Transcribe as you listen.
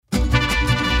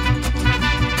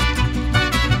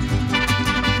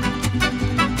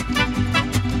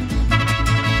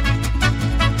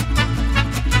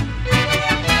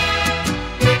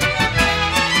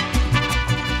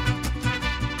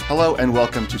and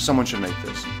welcome to Someone Should Make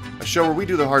This, a show where we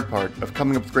do the hard part of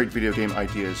coming up with great video game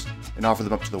ideas and offer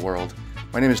them up to the world.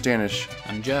 My name is Danish.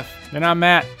 I'm Jeff. And I'm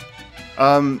Matt.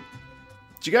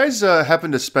 Did you guys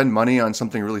happen to spend money on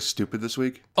something really stupid this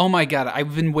week? Oh my god,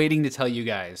 I've been waiting to tell you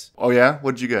guys. Oh yeah?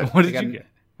 What did you get? What did you get?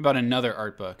 About another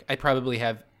art book. I probably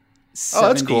have 70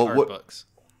 that's cool. art books.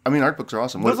 I mean, art books are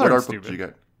awesome. Those What aren't art book stupid. did you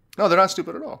get? No, they're not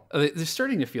stupid at all. They're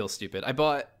starting to feel stupid. I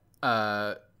bought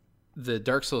the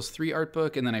Dark Souls 3 art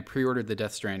book, and then I pre-ordered the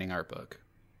Death Stranding art book.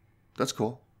 That's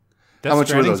cool. Death How much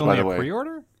were Stranding's those, by only the way? a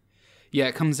pre-order? Yeah,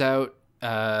 it comes out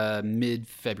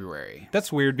mid-February.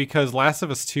 That's weird because Last of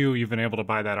Us 2, you've been able to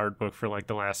buy that art book for like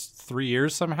the last 3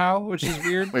 years somehow, which is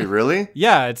weird. Wait, really?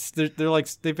 Yeah, they're like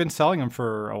they've been selling them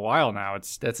for a while now.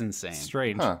 It's That's insane.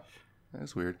 strange. Huh.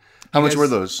 That's weird. How much guys- were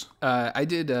those? I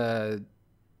did, I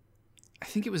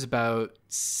think it was about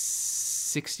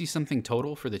 60-something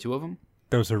total for the two of them.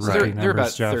 Those are So rookie they're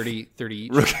numbers, about Jeff. 30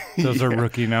 each. Those are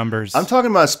rookie numbers. I'm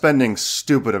talking about spending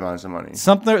stupid amounts of money.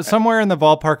 Somewhere in the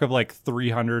ballpark of like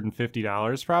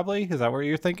 $350, probably. Is that what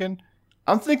you're thinking?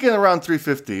 I'm thinking around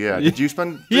 $350. Yeah. Did you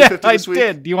spend $350 Yeah, I this week?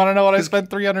 did. Do you want to know what I spent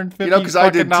 $350 you know, 'cause I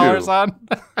did dollars too. on?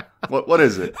 What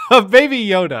is it? A Baby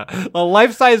Yoda, a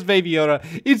life-size Baby Yoda.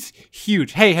 It's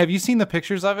huge. Hey, have you seen the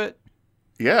pictures of it?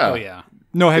 Yeah. Oh, yeah.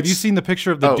 No, have It's- you seen the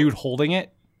picture of the oh. dude holding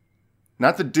it?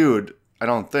 Not the dude. I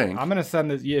don't think. I'm gonna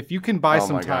send this. If you can buy Oh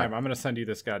some my God. time, I'm gonna send you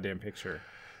this goddamn picture.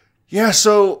 Yeah,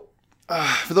 so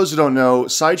for those who don't know,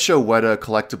 Sideshow Weta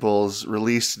Collectibles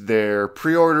released their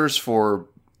pre-orders for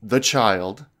The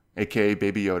Child, aka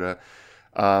Baby Yoda,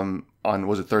 on,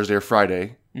 was it Thursday or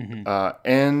Friday? Mm-hmm.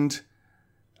 And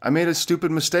I made a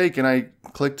stupid mistake and I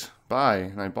clicked buy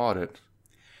and I bought it.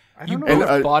 I You don't know.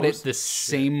 both bought what it was- the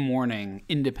same morning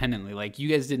independently. Like, you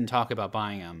guys didn't talk about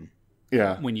buying them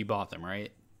Yeah. when you bought them,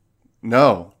 right?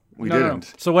 No, we No.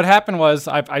 didn't. So what happened was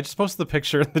I just posted the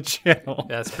picture in the channel.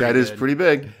 That's That is good. pretty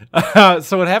big.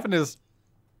 So what happened is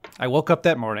I woke up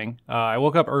that morning. I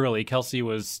woke up early. Kelsey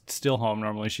was still home.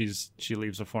 Normally she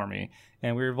leaves before me,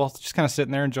 and we were both just kind of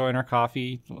sitting there enjoying our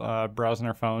coffee, browsing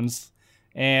our phones,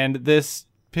 and this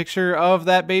picture of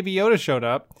that Baby Yoda showed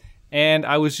up, and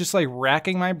I was just like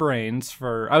racking my brains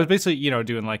I was basically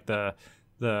doing like the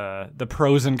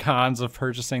pros and cons of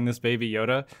purchasing this Baby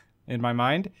Yoda in my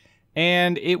mind,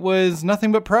 and it was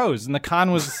nothing but pros, and the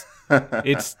con was.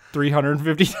 It's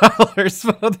 $350,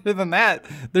 but other than that,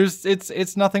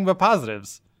 it's nothing but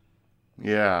positives.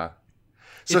 Yeah.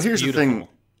 So It's here's beautiful.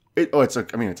 the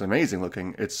thing. It's amazing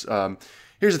looking. It's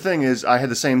here's the thing is I had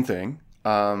the same thing,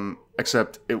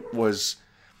 except it was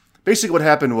basically what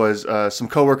happened was some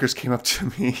coworkers came up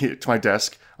to me to my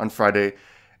desk on Friday,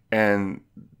 and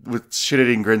with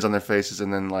shit-eating grins on their faces,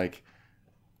 and then like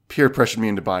peer pressured me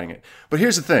into buying it. But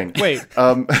here's the thing. Wait,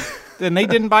 and they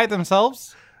didn't buy it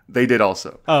themselves? They did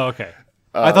also. Oh, okay.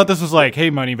 I thought this was like, hey,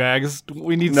 moneybags,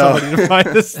 we need No. somebody to buy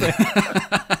this thing.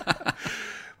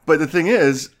 But the thing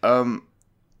is,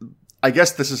 I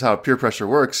guess this is how peer pressure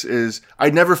works. Is I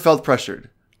never felt pressured.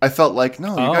 I felt like, no,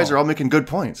 you guys Oh. are all making good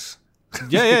points.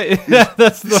 Yeah.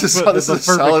 That's This is the a perfect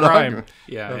solid crime. argument.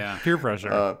 Yeah, yeah. Peer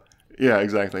pressure. Yeah,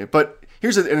 exactly. But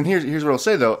here's what I'll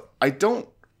say though. I don't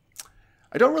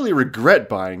really regret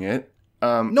buying it. no,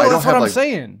 I don't that's what have, I'm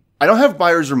saying. I don't have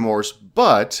buyer's remorse,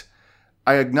 but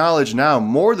I acknowledge now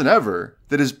more than ever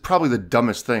that is probably the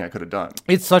dumbest thing I could have done.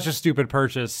 It's such a stupid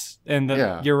purchase, and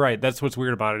Yeah. you're right. That's what's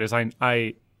weird about it is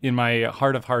I in my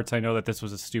heart of hearts I know that this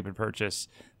was a stupid purchase,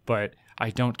 but I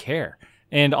don't care.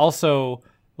 And also,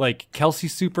 like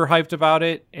Kelsey's super hyped about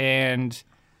it, and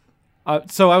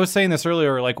so I was saying this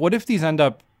earlier. Like, what if these end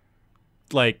up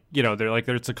like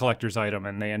it's a collector's item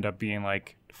and they end up being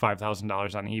like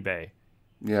 $5,000 on eBay?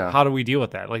 Yeah. How do we deal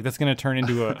with that? Like, that's going to turn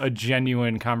into a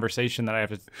genuine conversation that I have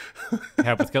to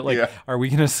have with like, Yeah. are we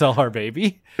going to sell our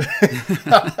baby?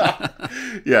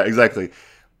 Yeah, exactly.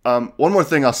 One more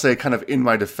thing I'll say kind of in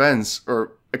my defense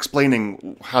or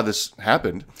explaining how this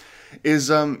happened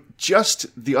is just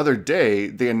the other day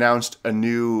they announced a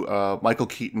new Michael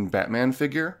Keaton Batman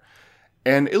figure,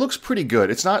 and it looks pretty good.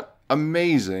 It's not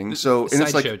amazing. So and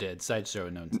it's Sideshow like, did. Sideshow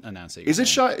announced it. is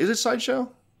it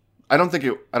Sideshow? I don't think it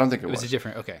It was was. a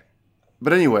different. Okay.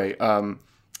 But anyway,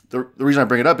 the reason I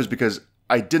bring it up is because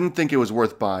I didn't think it was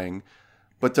worth buying,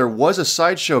 but there was a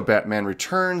Sideshow Batman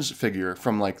Returns figure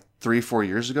from like 3-4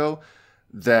 years ago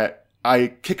that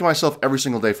I kick myself every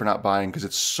single day for not buying because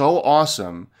it's so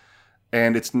awesome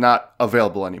and it's not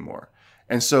available anymore.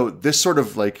 And so this sort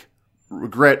of like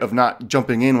regret of not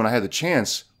jumping in when I had the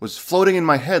chance was floating in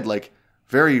my head like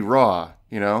very raw,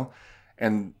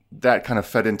 and that kind of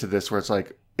fed into this where it's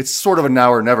like, it's sort of a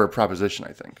now or never proposition,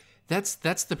 I think.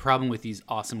 That's the problem with these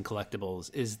awesome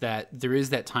collectibles is that there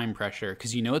is that time pressure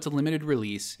because you know it's a limited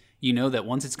release. You know that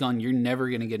once it's gone, you're never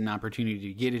going to get an opportunity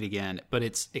to get it again. But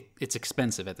it's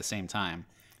expensive at the same time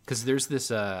because there's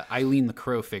this Eileen the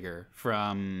Crow figure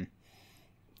from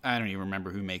I don't even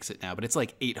remember who makes it now, but it's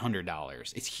like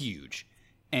 $800. It's huge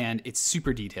and it's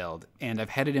super detailed. And I've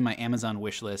had it in my Amazon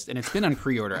wish list and it's been on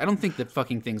pre-order. I don't think the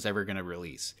fucking thing's ever going to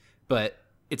release, but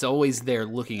it's always there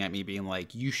looking at me being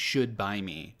like, you should buy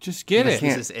me. Just get it.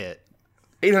 This is it.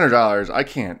 $800. I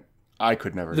can't. I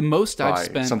could never. The most I've buy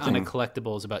spent something... on a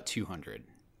collectible is about $200.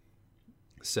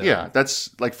 So yeah,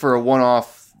 that's like for a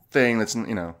one-off thing that's,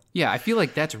 you know. Yeah, I feel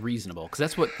like that's reasonable because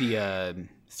that's what the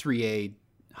 3A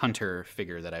Hunter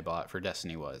figure that I bought for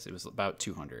Destiny was. It was about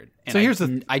 $200. And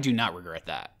so I do not regret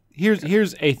that.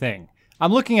 Here's a thing.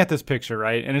 I'm looking at this picture,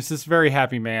 right? And it's this very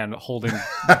happy man holding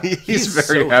He's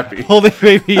very so happy. holding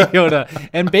Baby Yoda.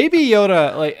 And Baby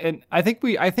Yoda, like, and I think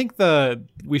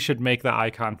we should make the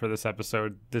icon for this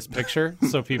episode this picture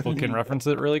so people can reference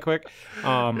it really quick.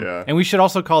 Yeah. And we should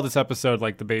also call this episode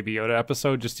like the Baby Yoda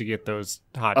episode just to get those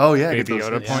hot Baby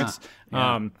Yoda points.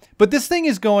 Yeah. But this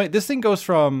thing goes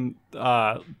from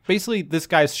basically this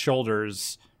guy's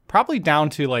shoulders probably down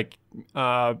to like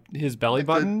his belly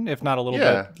button, if not a little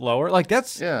bit lower. Like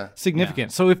that's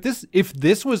significant. Yeah. So if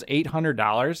this was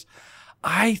 $800,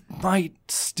 I might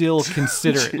still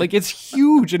consider it. Like it's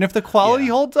huge, and if the quality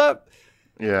holds up.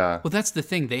 Yeah. Well, that's the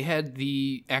thing. They had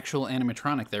the actual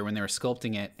animatronic there when they were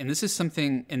sculpting it, and this is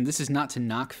something. And this is not to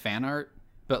knock fan art,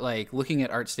 but like looking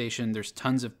at ArtStation, there's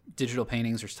tons of digital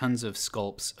paintings. There's tons of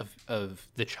sculpts of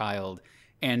the child,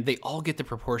 and they all get the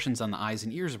proportions on the eyes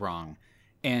and ears wrong.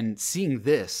 And seeing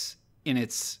this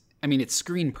it's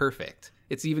screen perfect.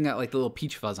 It's even got like the little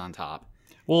peach fuzz on top.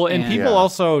 Well, and people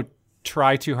also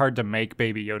try too hard to make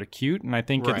Baby Yoda cute, and I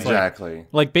think it's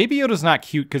like Baby Yoda's not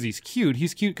cute because he's cute.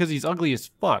 He's cute because he's ugly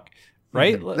as fuck,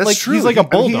 right? That's like, true. He's like a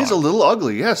bulldog. He is a little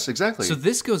ugly. Yes, exactly. So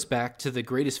this goes back to the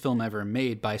greatest film ever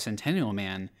made, Bicentennial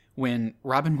Man, when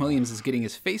Robin Williams is getting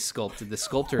his face sculpted. The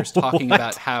sculptor is talking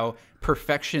about how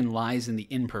perfection lies in the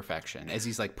imperfection as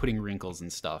he's like putting wrinkles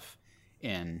and stuff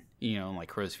in, like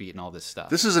crow's feet and all this stuff.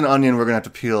 This is an onion we're going to have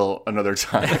to peel another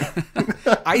time.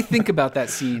 I think about that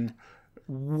scene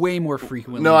way more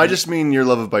frequently. No, I just mean your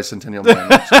love of Bicentennial Man.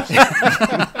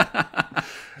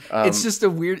 It's just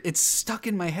it's stuck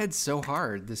in my head so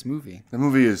hard, this movie. The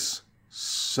movie is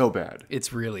so bad.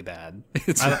 It's really bad.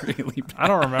 It's really bad. I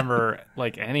don't remember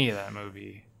like any of that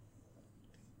movie.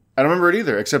 I don't remember it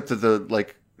either, except that the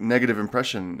like negative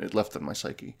impression it left on my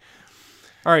psyche.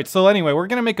 All right, so anyway, we're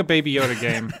going to make a Baby Yoda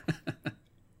game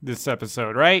this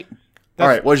episode, right? All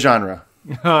right, what genre?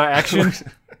 Action.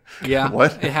 Yeah.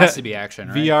 What? It has to be action,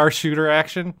 right? VR shooter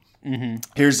action.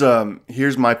 Mm-hmm.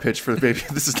 Here's my pitch for the Baby.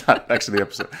 This is not actually the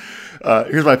episode.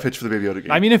 Here's my pitch for the Baby Yoda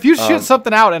game. I mean, if you shoot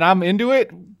something out and I'm into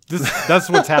it, that's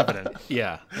what's happening.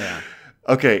 Yeah.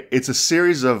 Okay, it's a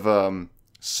series of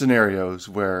scenarios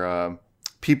where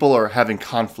people are having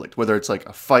conflict, whether it's like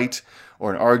a fight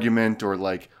or an argument or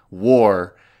like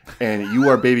war, and you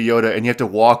are Baby Yoda and you have to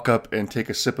walk up and take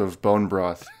a sip of bone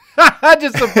broth.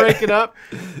 Just to break it up.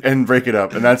 And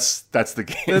that's the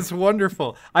game. That's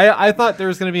wonderful. I thought there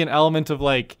was going to be an element of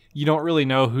like you don't really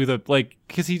know who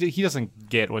because he doesn't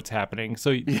get what's happening.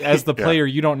 So as the player,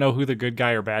 you don't know who the good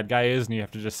guy or bad guy is, and you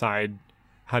have to decide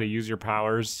how to use your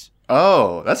powers.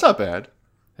 Oh, that's not bad.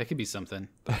 That could be something.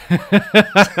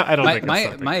 I don't think it's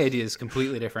something. My idea is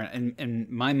completely different. In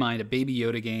my mind, a Baby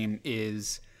Yoda game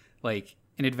is like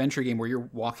an adventure game where you're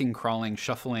walking, crawling,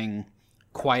 shuffling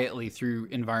quietly through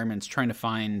environments trying to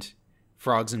find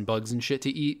frogs and bugs and shit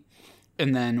to eat.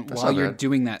 And then while you're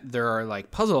doing that, there are like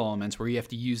puzzle elements where you have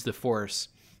to use the Force.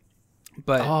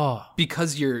 But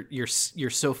because you're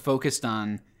so focused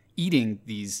on eating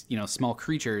these, small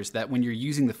creatures that when you're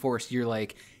using the Force, you're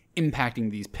like impacting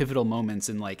these pivotal moments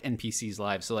in like NPCs'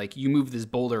 lives. So like you move this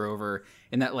boulder over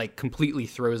and that like completely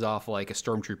throws off like a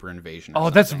stormtrooper invasion. Oh,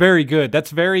 that's very good.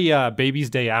 That's very Baby's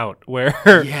Day Out where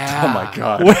Oh my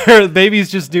god. Where Baby's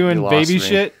just doing baby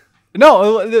shit.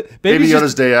 No, Baby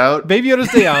Yoda's Day Out. Baby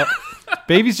Yoda's Day Out.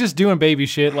 Baby's just doing baby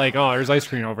shit like, oh, there's ice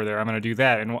cream over there. I'm going to do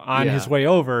that. And on his way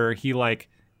over, he like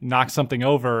knocks something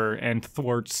over and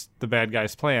thwarts the bad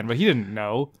guy's plan, but he didn't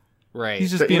know. Right.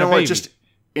 He's just being a baby. What? Just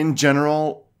in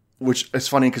general, which is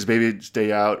funny because Baby's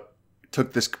Day Out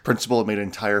took this principle and made an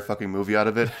entire fucking movie out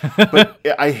of it. But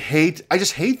I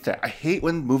just hate that. I hate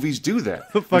when movies do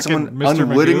that. When someone Mr.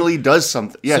 unwittingly does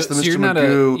something. Yes, so the Mr. you're not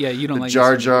Magoo, you don't the like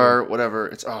Jar Mr. Jar, whatever.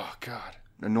 It's, oh, God.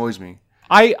 It annoys me.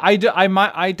 I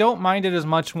don't mind it as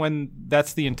much when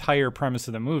that's the entire premise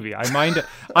of the movie. I mind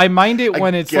it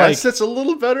when it's like that's a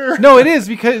little better. No, it is,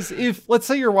 because if let's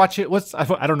say you're watching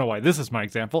I don't know why this is my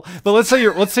example, but let's say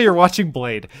you're watching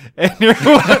Blade and you're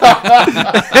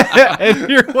and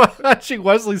you're watching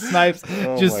Wesley Snipes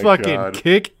just fucking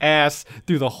kick ass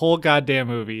through the whole goddamn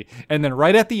movie, and then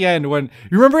right at the end when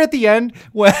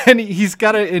he's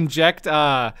got to inject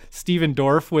Steven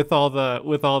Dorff with all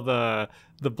the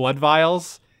blood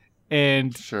vials,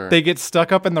 and they get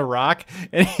stuck up in the rock,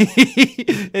 and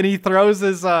he throws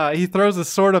his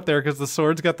sword up there because the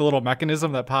sword's got the little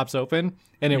mechanism that pops open,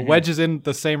 and it wedges in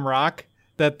the same rock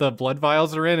that the blood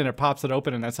vials are in, and it pops it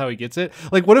open, and that's how he gets it.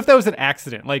 Like, what if that was an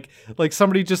accident? Like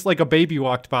somebody just like a baby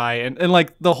walked by, and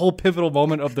like the whole pivotal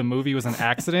moment of the movie was an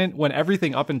accident when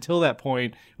everything up until that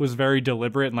point was very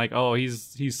deliberate and like, oh,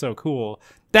 he's so cool.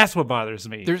 That's what bothers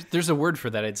me. There's a word for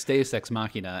that. It's Deus Ex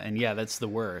Machina, and yeah, that's the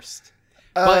worst.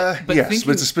 But yes,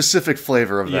 but it's a specific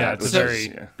flavor of that. Yeah, it's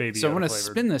very baby. So I want to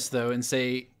spin this though and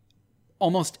say,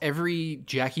 almost every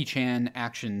Jackie Chan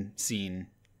action scene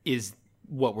is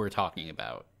what we're talking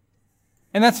about,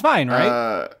 and that's fine,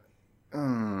 right?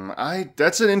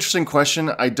 That's an interesting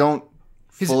question. I don't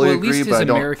fully agree, but I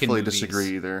don't fully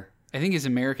disagree either. I think his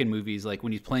American movies, like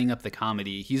when he's playing up the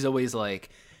comedy, he's always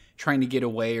like trying to get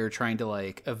away or trying to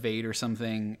like evade or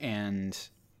something, and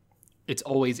it's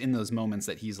always in those moments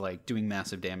that he's like doing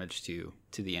massive damage to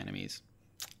the enemies.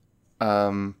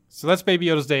 So that's Baby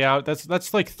Yoda's Day Out.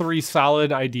 That's like 3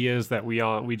 solid ideas that we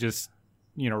just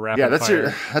wrap. Yeah,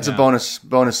 that's a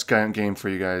bonus game for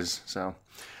you guys. So,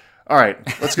 all right,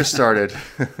 let's get started.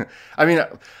 I mean,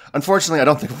 unfortunately, I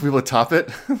don't think we'll be able to top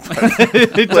it.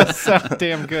 It does sound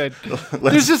damn good.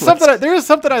 There is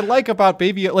something I like about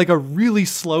Baby Yoda, like a really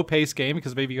slow paced game,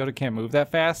 because Baby Yoda can't move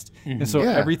that fast, and so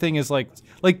everything is like.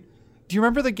 Do you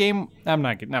remember the game? I'm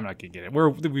not gonna get it.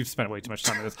 We've spent way too much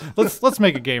time on this. Let's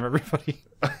make a game, everybody.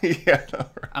 Yeah, right.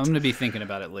 I'm gonna be thinking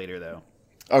about it later, though.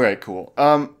 All right, cool.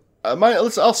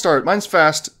 I'll start. Mine's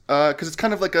fast because it's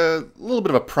kind of like a little bit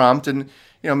of a prompt, and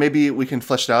maybe we can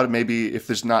flesh it out. Maybe if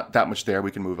there's not that much there,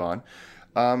 we can move on.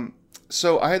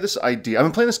 So I had this idea. I've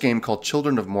been playing this game called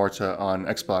Children of Morta on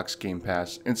Xbox Game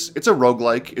Pass. It's a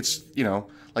roguelike. It's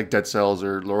like Dead Cells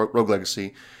or Rogue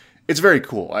Legacy. It's very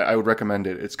cool. I would recommend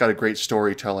it. It's got a great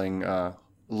storytelling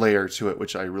layer to it,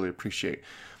 which I really appreciate.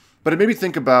 But it made me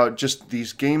think about just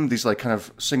these like kind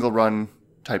of single run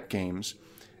type games,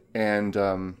 and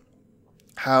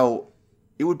how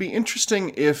it would be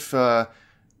interesting if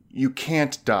you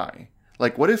can't die.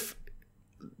 Like, what if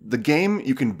the game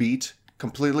you can beat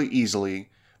completely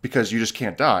easily because you just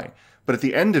can't die, but at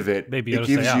the end of it, it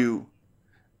gives you...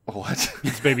 What?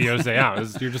 It's Baby Yoda's Day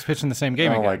Out. You're just pitching the same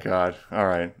game again. Oh my god. All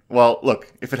right. Well,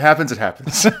 look, if it happens, it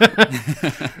happens.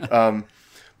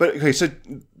 But okay, so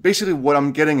basically what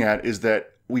I'm getting at is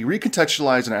that we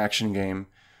recontextualize an action game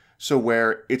so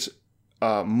where it's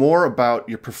more about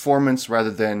your performance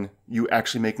rather than you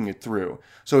actually making it through.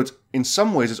 So it's in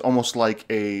some ways it's almost like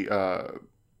a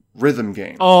rhythm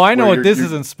game. Oh, I know what this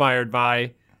is inspired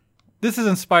by. This is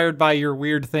inspired by your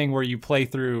weird thing where you play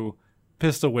through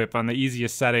Pistol Whip on the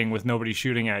easiest setting with nobody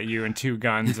shooting at you and 2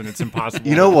 guns, and it's impossible.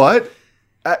 You know what?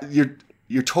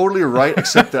 You're totally right,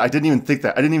 except that I didn't even think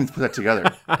that. I didn't even put that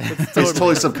together. It's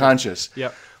totally subconscious.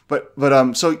 Yep. But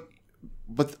on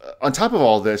top of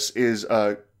all this is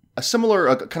a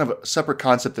similar kind of a separate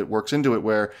concept that works into it,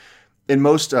 where in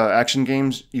most action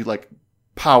games you like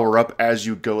power up as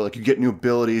you go. Like you get new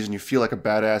abilities and you feel like a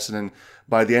badass, and then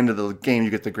by the end of the game you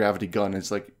get the gravity gun.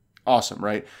 It's like awesome,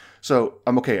 right? So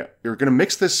I'm okay. You're going to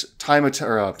mix this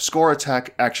score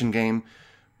attack action game,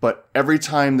 but every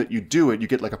time that you do it, you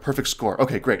get like a perfect score.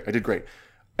 Okay, great. I did great.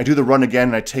 I do the run again,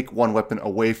 and I take one weapon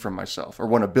away from myself, or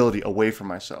one ability away from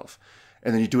myself,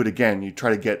 and then you do it again. You try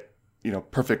to get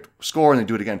perfect score, and then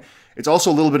do it again. It's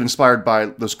also a little bit inspired by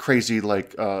those crazy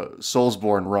like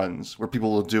Soulsborne runs where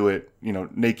people will do it,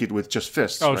 naked with just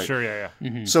fists. Oh, right? Sure, yeah.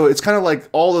 Mm-hmm. So it's kind of like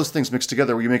all those things mixed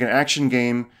together, where you make an action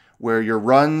game where your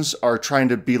runs are trying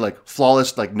to be like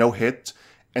flawless, like no hit,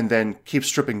 and then keep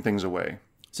stripping things away.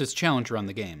 So it's challenge run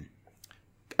the game.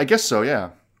 I guess so, yeah.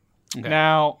 Okay.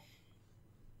 Now,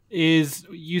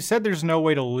 you said there's no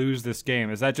way to lose this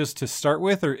game. Is that just to start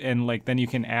with, and like then you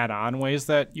can add on ways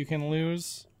that you can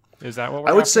lose? Is that what we're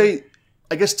I would say,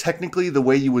 I guess technically the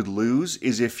way you would lose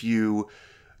is if you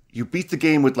beat the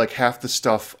game with like half the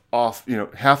stuff off,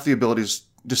 half the abilities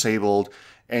disabled,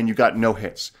 and you got no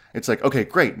hits. It's like, okay,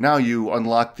 great. Now you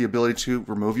unlock the ability to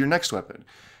remove your next weapon.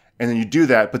 And then you do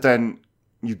that, but then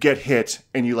you get hit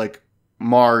and you like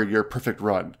mar your perfect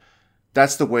run.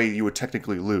 That's the way you would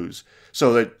technically lose.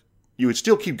 So that you would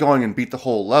still keep going and beat the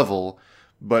whole level,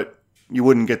 but you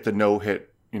wouldn't get the no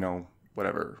hit,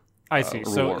 whatever. I see.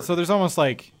 Reward. So there's almost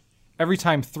like every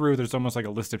time through, there's almost like a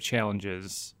list of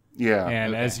challenges. Yeah.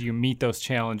 And as you meet those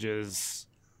challenges,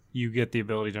 you get the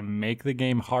ability to make the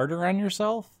game harder on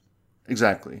yourself.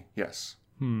 Exactly. Yes.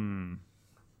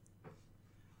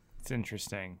 It's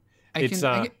interesting. I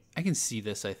can see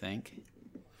this, I think.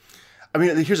 I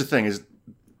mean, here's the thing: is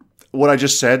what I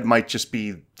just said might just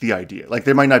be the idea. Like,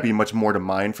 there might not be much more to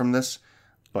mine from this.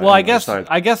 But Well, anyway,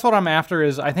 I guess what I'm after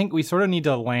is I think we sort of need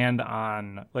to land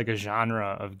on like a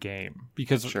genre of game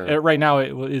because Sure. right now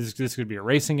this could be a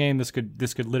racing game. This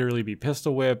could literally be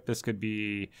Pistol Whip. This could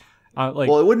be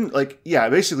Well, it wouldn't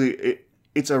basically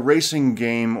it's a racing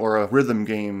game or a rhythm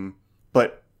game,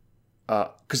 but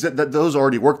because those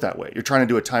already work that way. You're trying to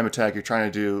do a time attack. You're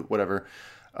trying to do whatever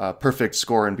perfect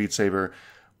score in Beat Saber.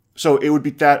 So it would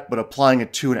be that, but applying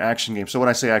it to an action game. So when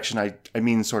I say action, I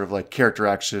mean sort of like character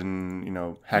action,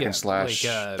 hack and slash,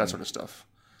 that sort of stuff.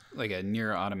 Like a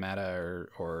Nier Automata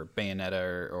or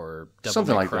Bayonetta or Devil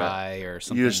Something May like Cry that. or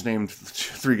something. You just named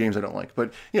 3 games I don't like,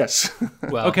 but yes.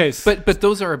 Well, Okay, but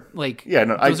those are like those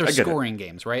I are get it. scoring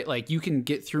games, right? Like you can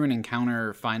get through an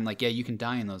encounter, you can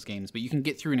die in those games, but you can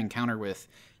get through an encounter with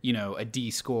a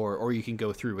D score, or you can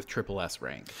go through with triple S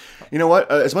rank. You know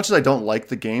what? As much as I don't like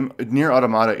the game, Nier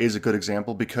Automata is a good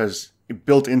example because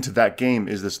built into that game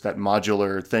is that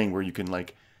modular thing where you can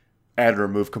like add or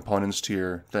remove components to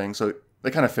your thing. So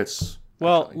that kind of fits.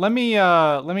 Well, actually.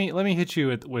 let me hit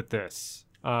you with this.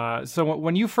 So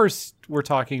when you first were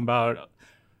talking about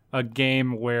a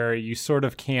game where you sort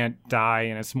of can't die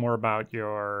and it's more about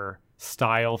your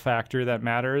style factor that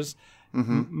matters,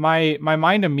 my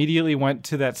mind immediately went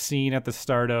to that scene at the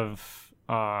start of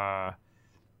what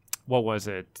was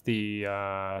it? The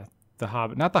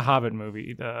Hobbit, not the Hobbit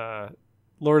movie, the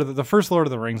first Lord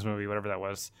of the Rings movie, whatever that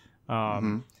was.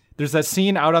 There's that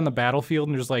scene out on the battlefield,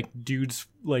 and there's like dudes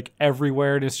like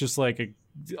everywhere, and it's just like a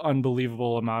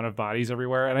unbelievable amount of bodies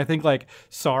everywhere. And I think like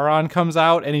Sauron comes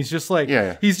out, and he's just like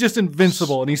he's just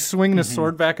invincible, and he's swinging his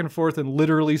sword back and forth, and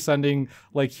literally sending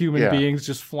like human beings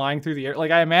just flying through the air.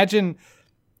 Like I imagine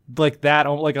like that,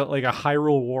 like a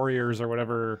Hyrule Warriors or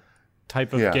whatever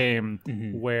type of game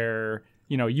where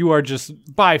you are just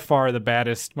by far the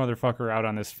baddest motherfucker out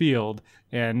on this field,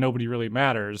 and nobody really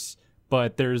matters.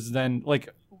 But there's then like.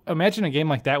 Imagine a game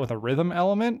like that with a rhythm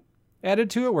element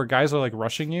added to it where guys are like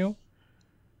rushing you.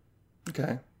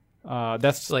 Okay.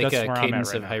 That's like that's a where Cadence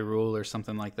I'm at of right now. Hyrule or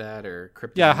something like that, or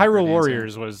Krypton. Yeah, Hyrule Verdansk.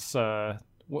 Warriors was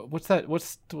what's that?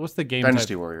 What's the game?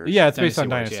 Dynasty type? Warriors. Yeah, it's based on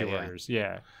Dynasty Dynasty Warriors, Warriors.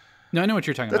 Yeah. No, I know what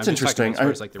you're talking That's about. I'm just talking interesting. as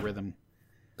far as like the rhythm.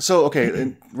 So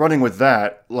okay, running with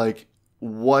that, like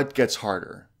what gets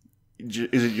harder?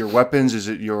 Is it your weapons? Is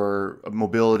it your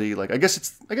mobility? Like I guess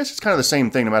it's kind of the same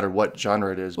thing no matter what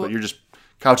genre it is, but you're just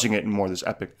couching it in more this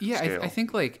epic scale. I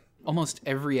think like almost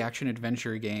every action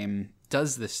adventure game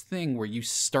does this thing where you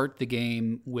start the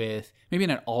game with maybe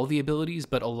not all the abilities,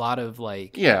 but a lot of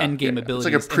like end game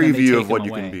abilities. It's like a preview of what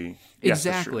you can be.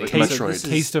 Exactly. Yes, that's true. So Like Metroid.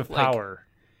 Taste of power.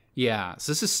 Yeah,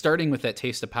 so this is starting with that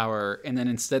taste of power, and then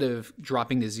instead of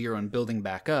dropping to 0 and building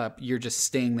back up, you're just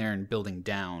staying there and building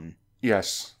down.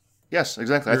 Yes,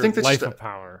 exactly. I think that's life of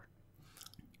power.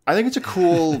 I think it's a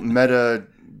cool meta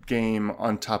game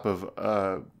on top of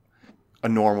a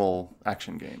normal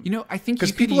action game. I think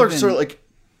because people are sort of like,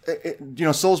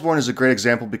 Soulsborne is a great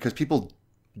example because people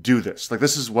do this. Like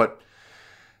this is what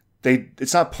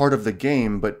it's not part of the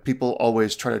game, but people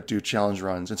always try to do challenge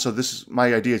runs. And so this is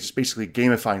my idea, is just basically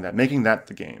gamifying that, making that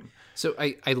the game. So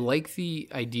I like the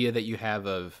idea that you have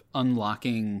of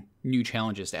unlocking new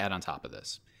challenges to add on top of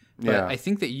this. But I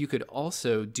think that you could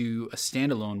also do a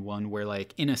standalone one where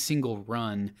like in a single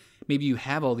run, maybe you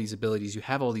have all these abilities, you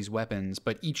have all these weapons,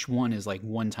 but each one is like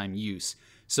one-time use.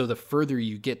 So the further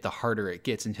you get, the harder it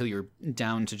gets until you're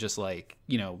down to just like,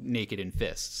 naked in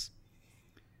fists.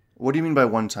 What do you mean by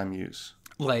one-time use?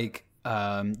 Like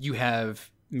you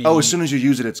have... Maybe, as soon as you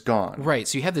use it, it's gone. Right.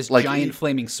 So you have this giant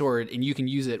flaming sword, and you can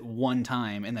use it one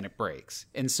time, and then it breaks.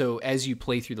 And so as you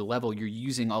play through the level, you're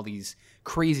using all these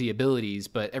crazy abilities,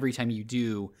 but every time you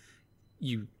do,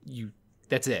 you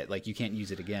that's it. Like you can't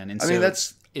use it again. And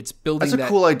it's building. That's a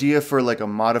cool idea for like a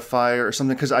modifier or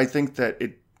something, because I think that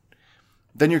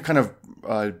then you're kind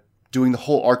of doing the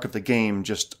whole arc of the game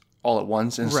just all at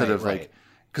once instead of like,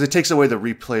 because it takes away the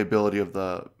replayability of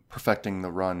the perfecting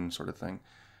the run sort of thing.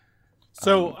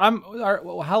 So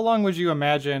how long would you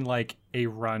imagine like a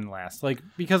run last? Like,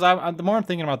 because the more I'm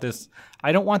thinking about this,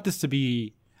 I don't want it to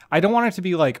be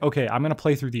like, okay, I'm going to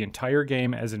play through the entire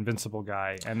game as Invincible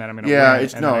Guy, and then I'm going to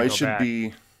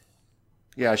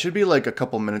it should be like a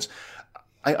couple minutes.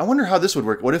 I wonder how this would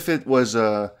work. What if it was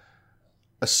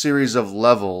a series of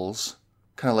levels,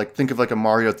 kind of like, think of like a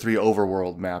Mario 3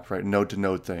 overworld map, right? Node to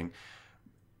node thing.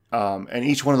 And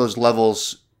each one of those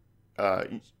levels,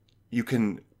 you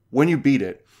can, when you beat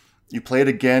it, you play it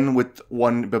again with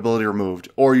one ability removed,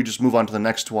 or you just move on to the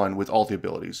next one with all the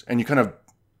abilities. And you kind of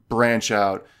branch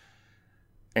out.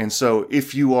 And so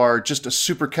if you are just a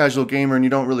super casual gamer and you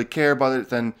don't really care about it,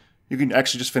 then you can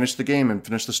actually just finish the game and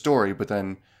finish the story. But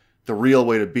then the real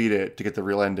way to beat it, to get the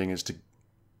real ending, is to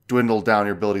dwindle down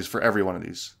your abilities for every one of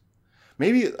these.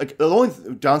 Maybe like the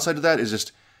only downside to that is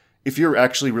just if you're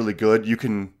actually really good, you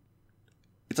can.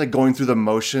 It's like going through the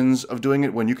motions of doing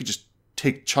it when you could just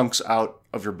take chunks out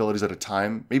of your abilities at a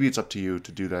time. Maybe it's up to you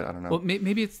to do that. I don't know. Well,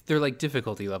 maybe they're like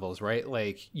difficulty levels, right?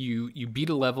 Like you beat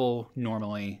a level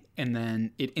normally, and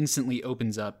then it instantly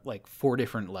opens up like 4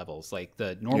 different levels, like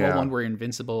the normal one where you're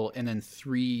invincible, and then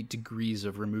 3 degrees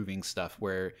of removing stuff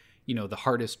where, you know, the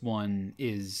hardest one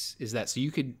is that. So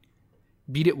you could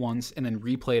beat it once and then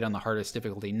replay it on the hardest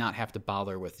difficulty, not have to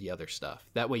bother with the other stuff.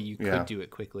 That way you could do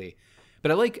it quickly. But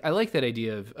I like that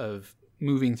idea of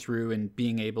moving through and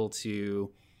being able to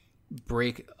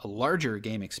break a larger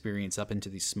game experience up into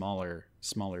these smaller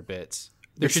bits.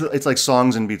 It's like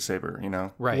songs in Beat Saber, you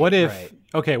know? Right. What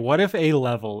if a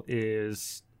level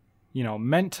is, you know,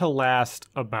 meant to last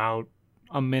about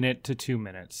a minute to 2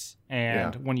 minutes,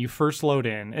 and when you first load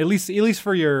in, at least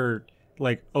for your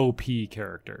like OP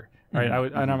character, right?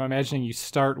 And I'm imagining you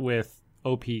start with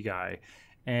OP guy,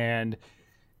 and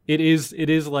it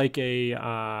is like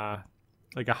a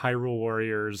Hyrule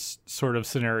Warriors sort of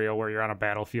scenario where you're on a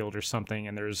battlefield or something,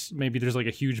 and there's like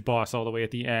a huge boss all the way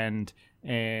at the end,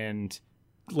 and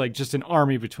like just an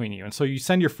army between you. And so you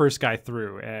send your first guy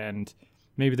through, and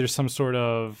maybe there's some sort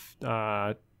of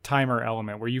timer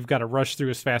element where you've got to rush through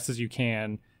as fast as you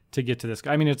can to get to this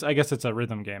guy. I mean, I guess it's a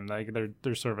rhythm game. Like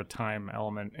there's sort of a time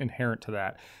element inherent to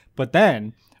that. But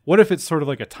then what if it's sort of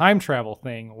like a time travel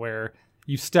thing where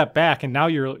you step back and now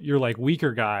you're like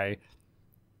weaker guy,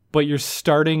 but you're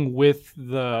starting with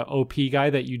the OP guy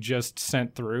that you just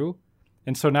sent through.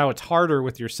 And so now it's harder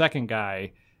with your second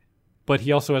guy, but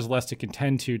he also has less to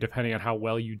contend to depending on how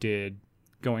well you did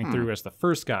going through as the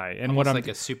first guy. And almost like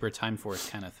a super time force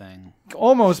kind of thing.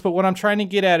 Almost, but what I'm trying to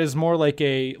get at is more like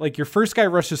your first guy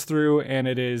rushes through and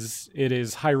it is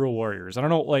Hyrule Warriors. I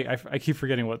don't know, like I keep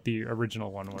forgetting what the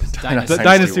original one was.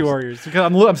 Dynasty Warriors.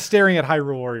 Because I'm staring at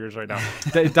Hyrule Warriors right now.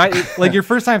 Like your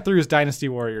first time through is Dynasty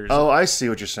Warriors. Oh, I see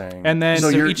what you're saying. And then so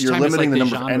you're limiting like the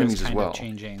number of enemies as well.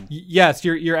 Changing. Yes,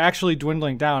 you're actually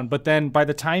dwindling down, but then by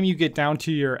the time you get down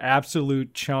to your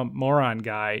absolute chump moron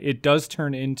guy, it does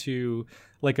turn into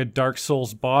like a Dark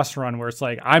Souls boss run where it's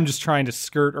like, I'm just trying to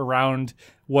skirt around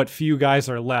what few guys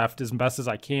are left as best as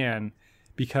I can,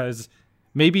 because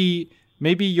maybe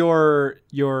your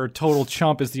total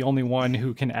chump is the only one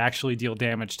who can actually deal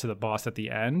damage to the boss at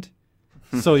the end.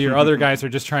 So your other guys are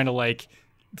just trying to like,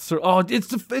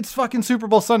 it's fucking Super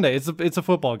Bowl Sunday. It's a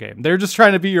football game. They're just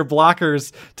trying to be your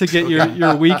blockers to get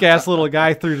your weak ass little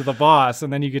guy through to the boss,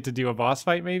 and then you get to do a boss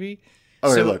fight maybe.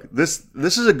 Okay, look, this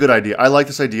is a good idea. I like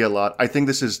this idea a lot. I think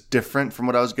this is different from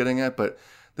what I was getting at, but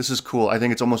this is cool. I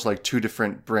think it's almost like 2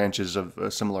 different branches of a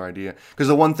similar idea. Because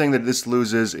the one thing that this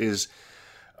loses is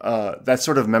that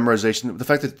sort of memorization. The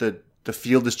fact that the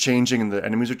field is changing and the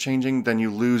enemies are changing, then you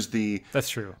lose the... That's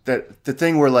true. The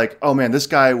thing where like, oh man, this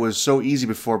guy was so easy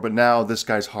before, but now this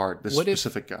guy's hard, this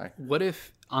specific guy. What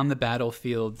if on the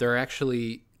battlefield there are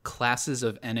actually classes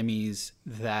of enemies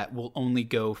that will only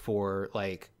go for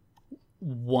like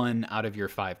 1 out of your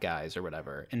 5 guys or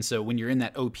whatever. And so when you're in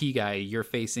that OP guy, you're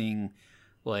facing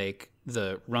like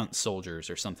the runt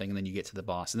soldiers or something, and then you get to the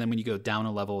boss. And then when you go down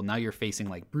a level, now you're facing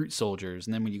like brute soldiers.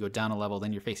 And then when you go down a level,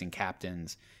 then you're facing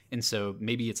captains. And so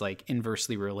maybe it's like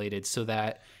inversely related so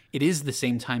that it is the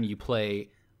same time you play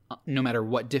no matter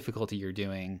what difficulty you're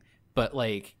doing, but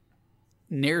like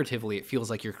narratively it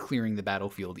feels like you're clearing the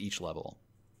battlefield each level.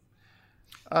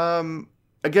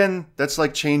 Again, that's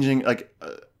like changing like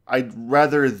I'd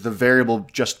rather the variable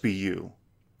just be you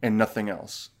and nothing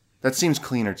else. That seems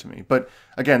cleaner to me. But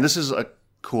again, this is a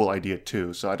cool idea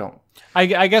too, so I don't...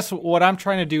 I guess what I'm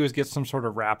trying to do is get some sort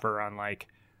of wrapper on like,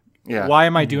 why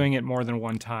am I doing it more than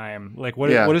one time? Like, what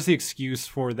is the excuse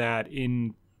for that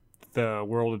in the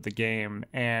world of the game?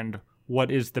 And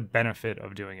what is the benefit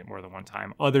of doing it more than one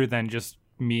time, other than just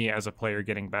me as a player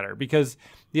getting better? Because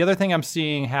the other thing I'm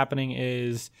seeing happening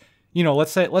is, you know,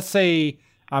 let's say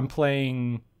I'm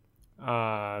playing...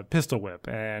 pistol whip,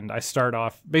 and I start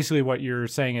off. Basically, what you're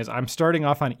saying is I'm starting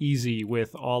off on easy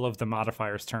with all of the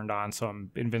modifiers turned on, so I'm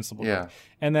invincible. Yeah.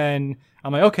 And then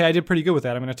I'm like, okay, I did pretty good with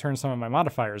that. I'm going to turn some of my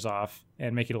modifiers off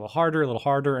and make it a little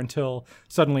harder, until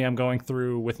suddenly I'm going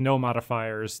through with no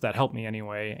modifiers that help me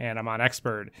anyway, and I'm on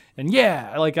expert. And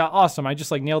yeah, like awesome, I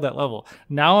just like nailed that level.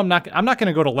 Now I'm not going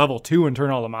to go to level 2 and turn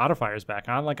all the modifiers back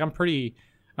on. Like I'm pretty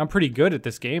good at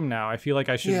this game now. I feel like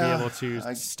I should be able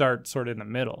to start sort of in the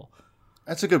middle.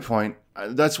 That's a good point.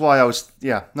 That's why I was.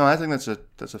 Yeah, no, I think that's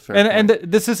a fair. And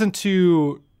point. this isn't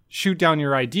to shoot down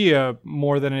your idea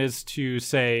more than it is to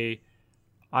say,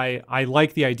 I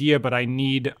like the idea, but I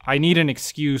need an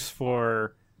excuse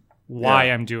for why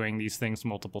I'm doing these things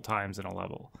multiple times in a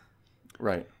level.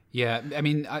 Right. Yeah, I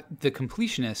mean, the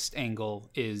completionist angle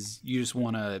is you just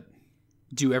want to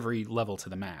do every level to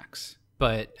the max.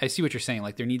 But I see what you're saying.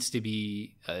 Like there needs to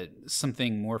be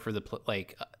something more for the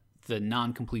the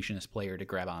non-completionist player to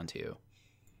grab onto.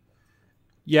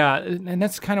 Yeah, and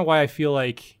that's kind of why I feel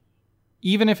like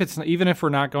even if we're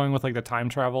not going with like the time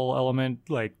travel element,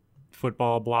 like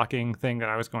football blocking thing that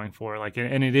I was going for, like,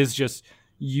 and it is just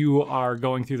you are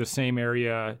going through the same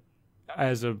area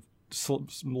as a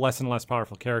less and less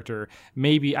powerful character.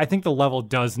 Maybe I think the level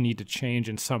does need to change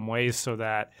in some ways so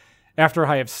that after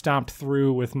I have stomped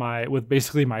through with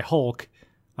basically my Hulk,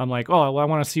 I'm like, oh, well, I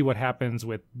want to see what happens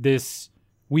with this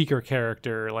weaker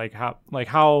character, like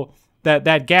how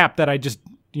that gap that I just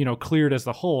cleared as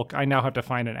the Hulk, I now have to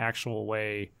find an actual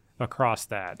way across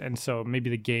that, and so maybe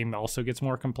the game also gets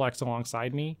more complex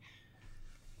alongside me.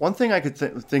 One thing I could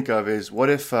think of is what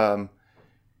if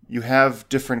you have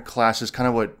different classes, kind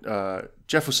of what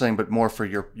Jeff was saying, but more for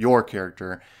your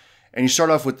character, and you start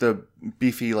off with the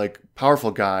beefy, like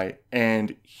powerful guy,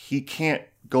 and he can't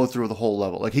go through the whole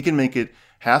level. Like he can make it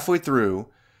halfway through,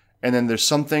 and then there's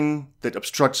something that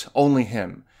obstructs only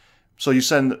him. So you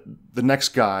send the next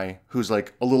guy who's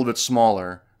like a little bit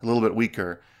smaller, a little bit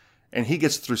weaker, and he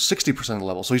gets through 60% of the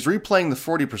level. So he's replaying the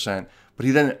 40%, but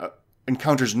he then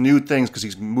encounters new things because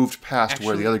he's moved past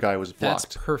where the other guy was blocked.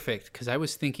 That's perfect, because I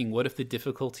was thinking, what if the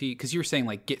difficulty, because you were saying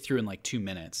like get through in like 2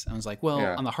 minutes. I was like, well,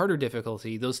 on the harder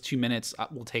difficulty, those 2 minutes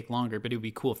will take longer, but it would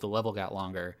be cool if the level got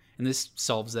longer. And this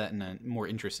solves that in a more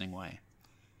interesting way.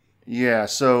 Yeah,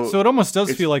 so it almost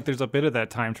does feel like there's a bit of that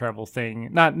time travel thing.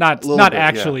 Not bit,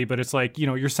 actually, but it's like,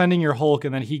 you're sending your Hulk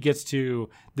and then he gets to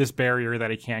this barrier that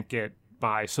he can't get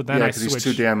by. So then I switch. He's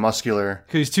too damn muscular.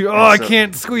 Because he's too, I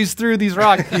can't squeeze through these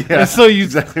rocks. And so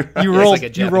exactly right. you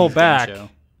roll back.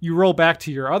 You roll back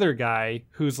to your other guy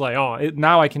who's like,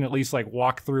 now I can at least like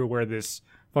walk through where this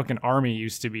fucking army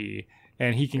used to be,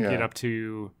 and he can get up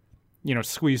to,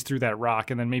 squeeze through that rock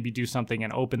and then maybe do something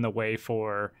and open the way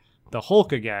for the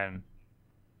Hulk again.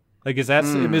 Like,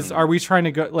 are we trying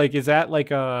to go, like, is that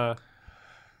like I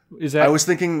was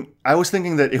thinking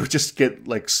that it would just get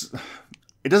like,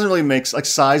 it doesn't really make, like,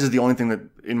 size is the only thing that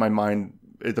in my mind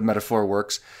the metaphor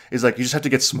works, is like you just have to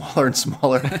get smaller and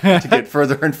smaller to get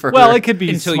further and further. Well, it could be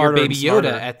until you're Baby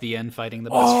Yoda at the end fighting the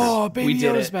Busters. Baby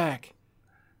Yoda's back.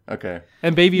 Okay.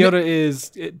 And Baby Yoda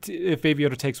if Baby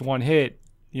Yoda takes one hit,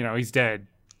 he's dead,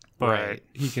 but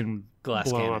he can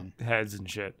blow up heads and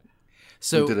shit.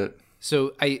 So did it.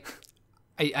 So I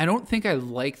don't think I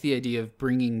like the idea of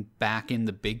bringing back in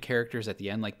the big characters at the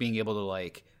end, like being able to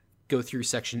like go through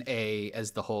section A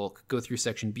as the Hulk, go through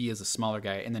section B as a smaller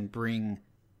guy, and then bring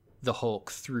the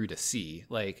Hulk through to C.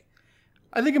 Like,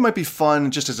 I think it might be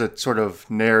fun just as a sort of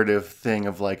narrative thing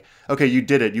of like, okay, you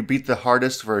did it. You beat the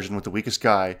hardest version with the weakest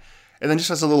guy. And then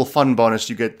just as a little fun bonus,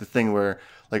 you get the thing where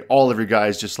like all of your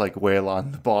guys just like wail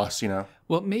on the boss,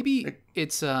 Well, maybe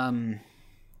it's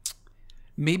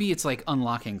like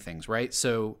unlocking things, right?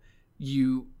 So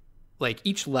you, like,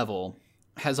 each level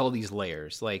has all these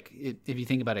layers. Like, if you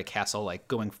think about a castle, like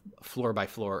going floor by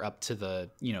floor up to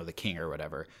the, the king or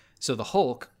whatever. So the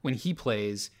Hulk, when he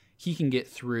plays, he can get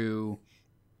through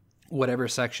whatever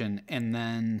section, and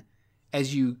then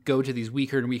as you go to these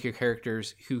weaker and weaker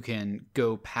characters who can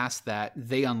go past that,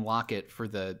 they unlock it for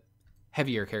the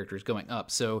heavier characters going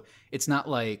up. So it's not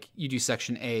like you do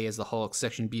section A as the Hulk,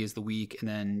 section B as the weak, and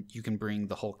then you can bring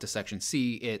the Hulk to section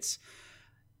C. It's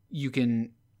you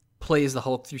can play as the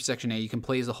Hulk through section A, you can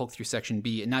play as the Hulk through section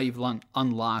B, and now you've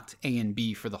unlocked A and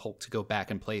B for the Hulk to go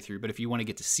back and play through. But if you want to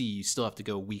get to C, you still have to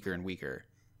go weaker and weaker.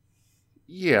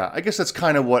 Yeah, I guess that's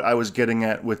kind of what I was getting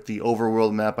at with the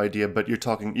overworld map idea, but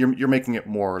you're making it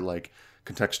more like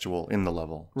contextual in the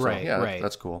level. So, right, right.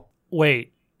 That's cool.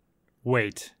 Wait.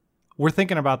 We're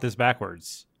thinking about this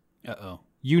backwards. Uh-oh.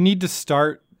 You need to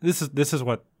start. This is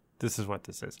what this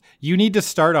is. You need to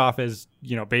start off as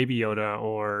Baby Yoda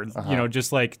or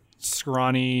just like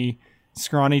scrawny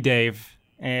Scrawny Dave,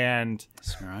 and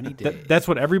Scrawny Dave. that's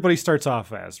what everybody starts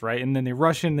off as, right? And then they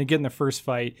rush in, they get in the first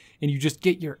fight, and you just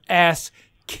get your ass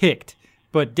kicked.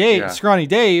 But Scrawny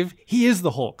Dave, he is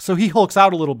the Hulk. So he hulks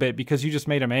out a little bit because you just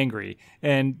made him angry.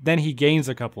 And then he gains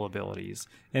a couple abilities.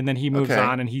 And then he moves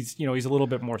on, and he's a little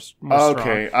bit more strong.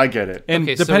 Okay, I get it. And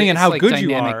so depending on it's how like good you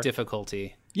dynamic are,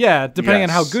 difficulty. yeah, depending on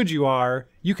how Yes. good you are,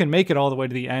 you can make it all the way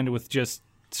to the end with just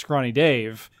Scrawny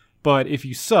Dave. But if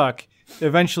you suck,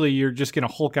 eventually you're just going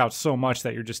to Hulk out so much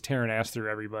that you're just tearing ass through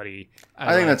everybody. I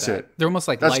think like that's that. it. They're almost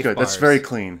like That's life good. bars. That's very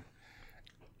clean.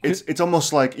 It's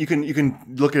almost like you can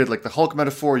look at it like the Hulk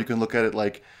metaphor. You can look at it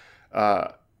like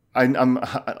I'm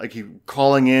like he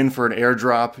calling in for an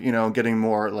airdrop. Getting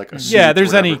more like a suit Yeah, or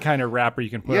there's any whatever. kind of wrapper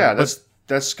you can put Yeah, on.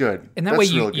 that's good. And that That's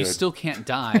way real you good. still can't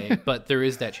die, but there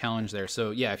is that challenge there.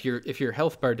 So yeah, if your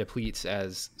health bar depletes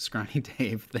as Scrawny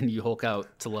Dave, then you Hulk out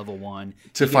to level 1.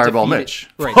 To You can Fireball defeat Mitch.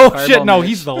 Right. Oh Fireball shit! No, Mitch.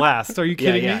 he's the last. Are you Yeah,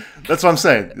 kidding yeah. me? That's what I'm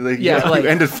saying. Like, Yeah, you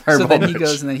ended Fireball so then he Mitch.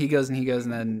 goes and then he goes and he goes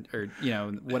and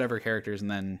then whatever characters,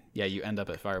 and then you end up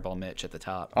at Fireball Mitch at the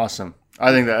top. Awesome.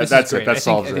 I think This is that's great. it. That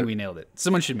solves I think it. we nailed it.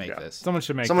 Someone should make this. Someone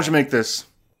should make. Someone that. should make this.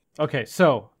 Okay,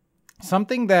 so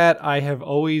something that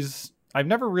I've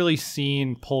never really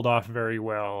seen pulled off very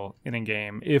well in a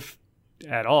game, if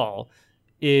at all,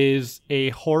 is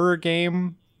a horror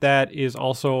game that is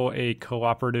also a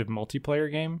cooperative multiplayer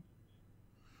game.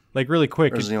 Like really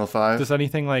quick, Resident Evil 5. does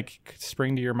anything like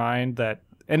spring to your mind that?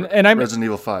 And I'm Resident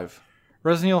Evil 5.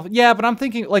 Resident Evil, yeah, but I'm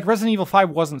thinking like Resident Evil 5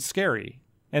 wasn't scary,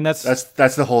 and that's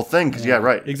That's the whole thing. Because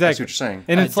right, exactly That's what you're saying.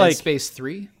 and it's Dead like Space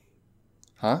 3.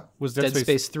 Huh? was Dead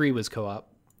Space 3 was co-op.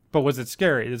 but was it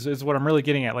scary? Is what I'm really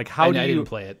getting at. Like how I do you didn't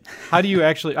play it. how do you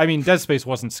actually? I mean, Dead Space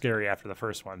wasn't scary after the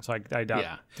first one, so I doubt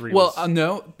Yeah. 3 Well, was.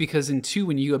 no, because in 2,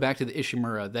 when you go back to the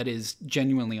Ishimura, that is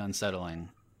genuinely unsettling.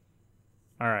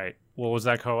 All right. Well, was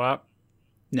that co-op?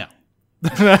 No.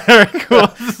 Very cool.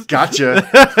 Gotcha.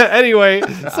 Anyway,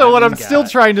 so what I'm got still it.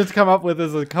 trying to come up with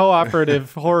is a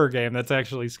cooperative horror game that's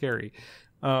actually scary.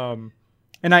 And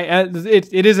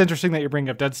it is interesting that you're bringing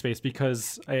up Dead Space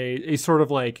because a sort of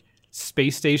like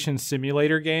space station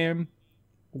simulator game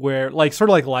where like sort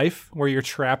of like Life, where you're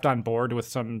trapped on board with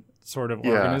some sort of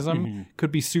organism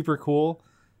could be super cool.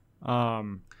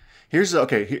 Here's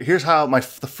how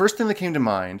the first thing that came to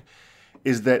mind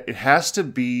is that it has to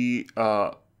be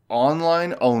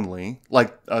online only,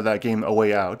 like that game A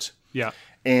Way Out. Yeah.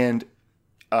 And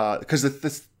because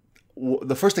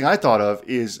the first thing I thought of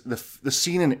is the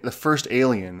scene in the first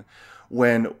Alien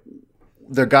when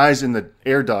the guy's in the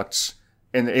air ducts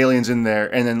and the alien's in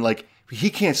there, and then like he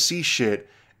can't see shit,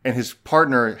 and his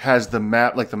partner has the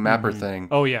map, like the mapper thing.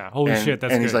 Oh yeah. Holy and, shit.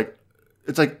 That's and good. he's like,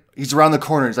 it's like he's around the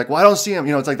corner. He's like, well, I don't see him.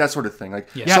 It's like that sort of thing. Like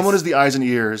someone is the eyes and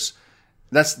ears.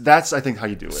 That's I think how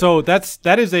you do it. So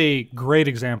that is a great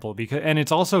example and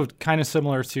it's also kind of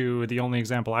similar to the only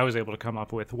example I was able to come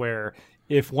up with where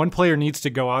if one player needs to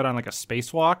go out on like a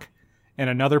spacewalk and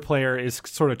another player is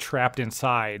sort of trapped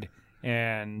inside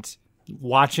and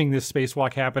watching this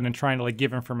spacewalk happen and trying to like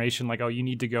give information like, oh, you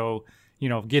need to go,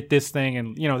 get this thing,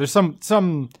 and there's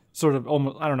some sort of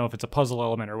almost, I don't know if it's a puzzle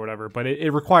element or whatever, but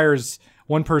it requires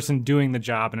one person doing the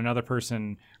job and another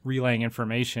person relaying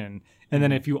information. And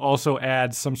then if you also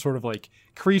add some sort of like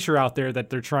creature out there that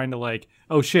they're trying to like,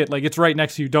 oh shit, like it's right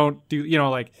next to you, don't do,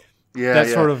 that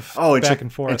sort of back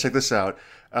and forth. And check this out.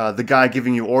 The guy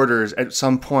giving you orders at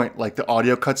some point, like the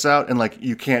audio cuts out and like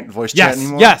you can't voice chat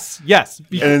anymore. Yes.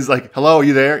 And it's like, hello, are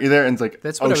you there? You there? And it's like,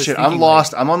 That's what oh I was shit, thinking, I'm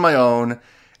lost. I'm on my own.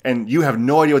 And you have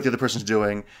no idea what the other person's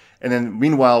doing. And then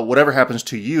meanwhile, whatever happens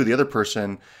to you, the other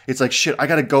person, it's like, shit, I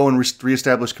got to go and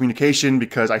reestablish communication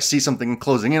because I see something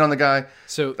closing in on the guy.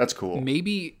 So that's cool.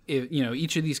 Maybe if,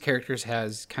 each of these characters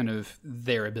has kind of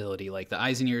their ability. Like the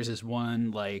eyes and ears is one.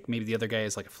 Like maybe the other guy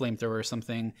is like a flamethrower or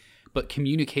something. But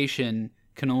communication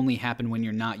can only happen when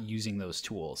you're not using those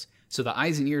tools. So the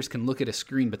eyes and ears can look at a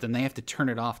screen, but then they have to turn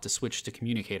it off to switch to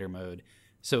communicator mode.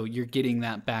 So you're getting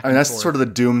that back. I mean, and that's forth. sort of the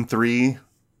Doom 3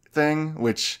 thing,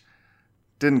 which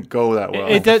didn't go that well.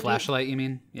 It The did- flashlight, you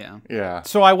mean? Yeah. Yeah.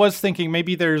 So I was thinking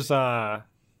maybe there's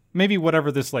maybe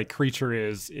whatever this like creature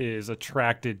is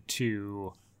attracted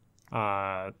to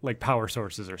like power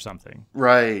sources or something.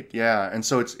 Right. Yeah. And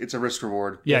so it's a risk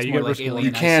reward. Yeah, It's you more get like risk Alien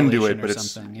You can do Isolation it, but or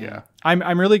it's something, yeah.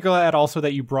 I'm really glad also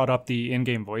that you brought up the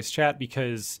in-game voice chat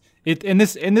because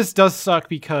this does suck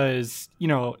because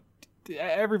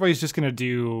everybody's just gonna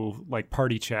do like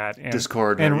party chat and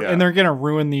Discord, and, yeah. and they're gonna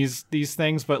ruin these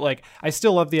things. But like I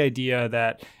still love the idea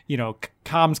that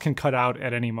comms can cut out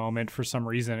at any moment for some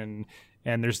reason,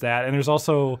 and there's that, and there's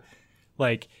also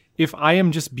like if I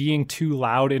am just being too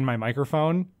loud in my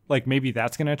microphone, like maybe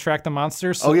that's going to attract the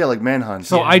monster. So, Oh yeah, like Manhunt.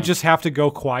 so I just have to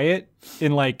go quiet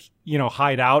and like,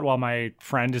 hide out while my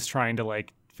friend is trying to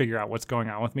like figure out what's going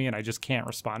on with me, and I just can't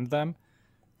respond to them.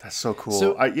 That's so cool.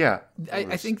 So, I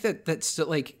think that's still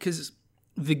like, because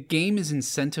the game is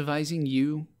incentivizing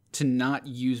you to not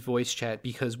use voice chat,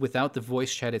 because without the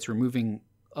voice chat, it's removing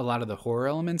a lot of the horror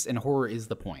elements, and horror is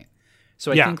the point.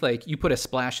 So I think like you put a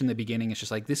splash in the beginning. It's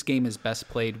just like, this game is best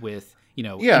played with,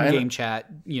 in-game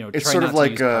chat, it's try sort not of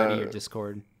like, to use Party or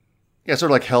Discord. Yeah, sort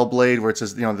of like Hellblade, where it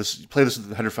says, play this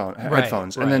with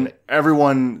headphones. Right. And then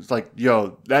everyone's like,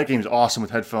 yo, that game's awesome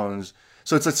with headphones.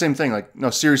 So it's the same thing. Like, no,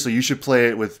 seriously, you should play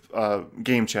it with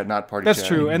game chat, not party chat. That's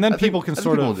true. And then people can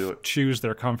sort people of choose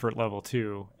their comfort level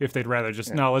too, if they'd rather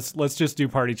just, no, let's just do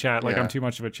party chat. Like, I'm too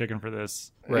much of a chicken for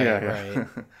this. Right.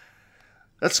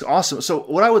 That's awesome. So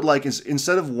what I would like is,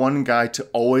 instead of one guy to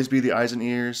always be the eyes and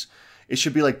ears, it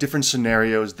should be like different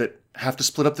scenarios that have to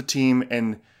split up the team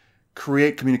and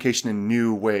create communication in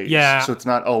new ways. Yeah. So it's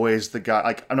not always the guy.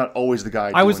 Like, I'm not always the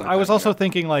guy. I was also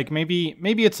thinking like maybe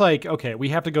it's like, okay, we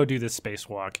have to go do this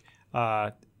spacewalk.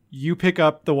 You pick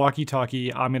up the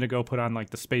walkie-talkie. I'm gonna go put on like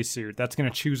the spacesuit. That's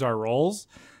gonna choose our roles.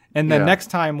 And then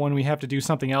next time when we have to do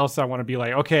something else, I want to be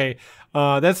like, okay,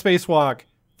 that spacewalk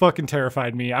fucking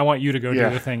terrified me. I want you to go do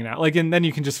the thing now. Like, and then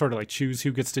you can just sort of like choose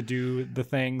who gets to do the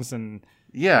things. And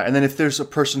and then if there's a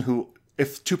person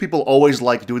if two people always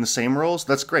like doing the same roles,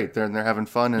 that's great. They're having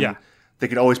fun, and they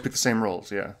can always pick the same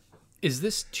roles. Yeah. Is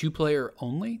this 2-player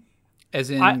only? As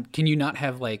in, can you not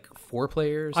have like 4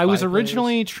 players? I was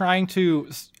originally trying to.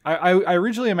 I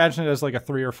originally imagined it as like a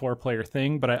 3 or 4 player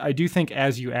thing, but I do think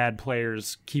as you add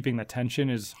players, keeping the tension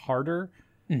is harder.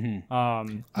 Mm-hmm.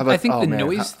 I think the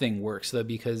noise thing works though,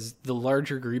 because the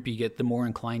larger group you get, the more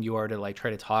inclined you are to like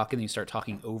try to talk, and then you start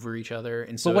talking over each other.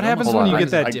 And so, but what happens when you get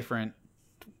that different?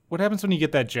 What happens when you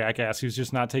get that jackass who's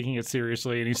just not taking it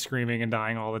seriously and he's screaming and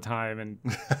dying all the time? And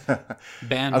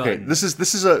ban. Okay, button. this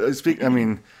is a speak. I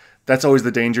mean, that's always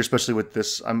the danger, especially with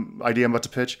this idea I'm about to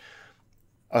pitch.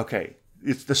 Okay,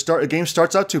 it's the game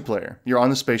starts out 2-player. You're on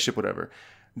the spaceship, whatever.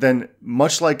 Then,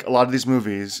 much like a lot of these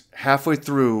movies, halfway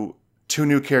through, 2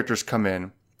 new characters come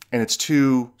in, and it's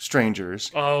 2 strangers.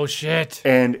 Oh, shit.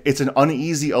 And it's an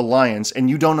uneasy alliance, and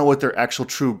you don't know what their actual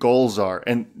true goals are.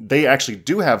 And they actually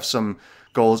do have some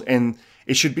goals, and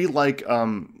it should be like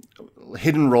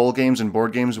hidden role games and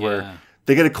board games where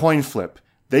they get a coin flip.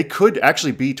 They could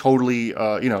actually be totally,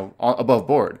 above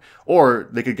board. Or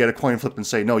they could get a coin flip and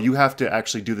say, no, you have to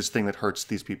actually do this thing that hurts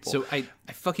these people. So I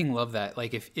fucking love that.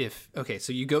 Like if okay,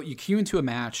 so you queue into a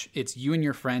match, it's you and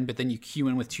your friend, but then you queue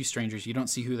in with 2 strangers. You don't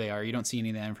see who they are. You don't see any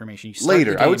of that information. You start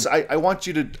later. the game. I want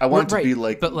you to, I want it to be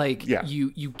like. But like,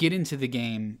 you get into the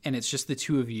game and it's just the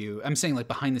 2 of you. I'm saying like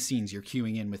behind the scenes, you're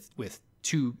queuing in with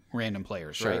 2 random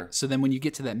players, right? So then when you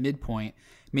get to that midpoint,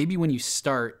 maybe when you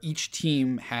start, each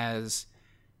team has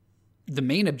the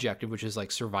main objective, which is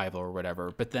like survival or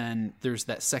whatever, but then there's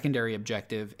that secondary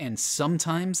objective, and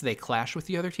sometimes they clash with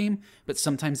the other team, but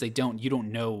sometimes they don't. You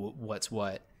don't know what's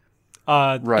what.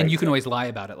 Right. And you can always lie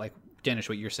about it, like Danish,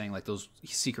 what you're saying, like those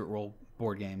secret role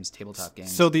board games, tabletop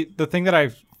games. So the thing that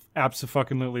I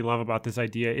absolutely love about this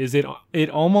idea is it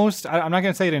almost, I'm not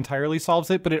going to say it entirely solves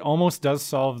it, but it almost does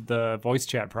solve the voice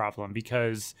chat problem,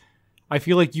 because I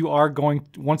feel like you are going,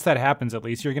 once that happens at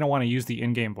least, you're going to want to use the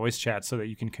in-game voice chat so that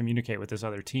you can communicate with this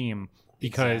other team,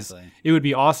 because it would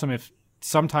be awesome if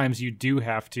sometimes you do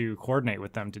have to coordinate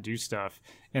with them to do stuff,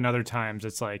 and other times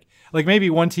it's like maybe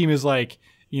one team is like,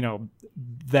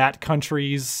 that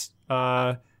country's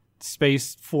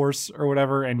space force or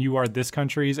whatever, and you are this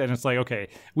country's, and it's like, okay,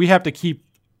 we have to keep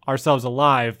ourselves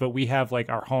alive, but we have like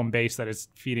our home base that is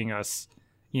feeding us,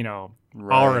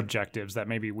 our objectives that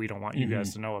maybe we don't want you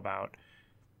guys to know about.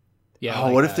 Yeah.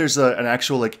 What if there's an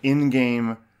actual like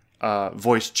in-game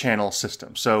voice channel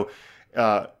system? So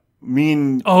me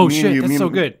and so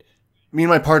good. Me and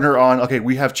my partner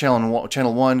we have channel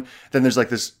 1. Then there's like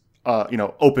this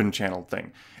open channel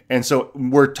thing, and so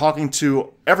we're talking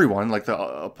to everyone, like the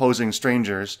opposing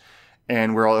strangers.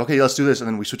 And we're all, okay, let's do this. And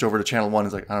then we switch over to channel 1.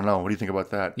 It's like, I don't know. What do you think about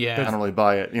that? Yeah. I don't really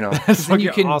buy it, Then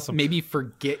you can maybe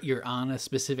forget you're on a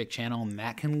specific channel, and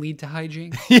that can lead to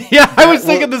hijinks. Yeah, I was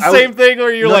thinking the same thing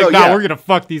where you're we're going to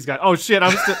fuck these guys. Oh, shit.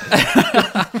 I'm still...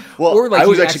 Well, or like I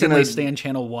was you actually accidentally stay on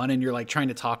channel 1 and you're like trying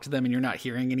to talk to them and you're not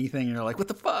hearing anything. And you're like, what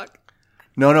the fuck?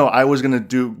 No, I was going to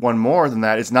do one more than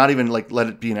that. It's not even like let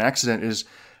it be an accident. Is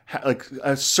like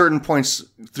at certain points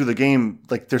through the game,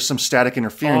 like there's some static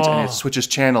interference and it switches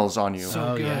channels on you.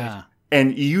 So good. Yeah.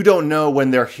 And you don't know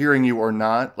when they're hearing you or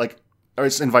not, like, or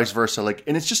it's and vice versa. Like,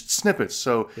 and it's just snippets.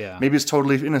 So maybe it's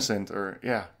totally innocent, or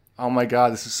Oh my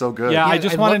god, this is so good. Yeah, Yeah, I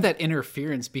just love wanted that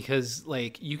interference because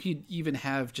like you could even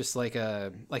have just like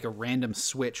a random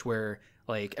switch where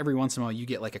like every once in a while you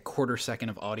get like a quarter second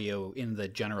of audio in the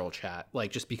general chat,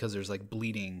 like just because there's like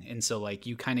bleeding, and so like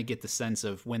you kind of get the sense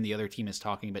of when the other team is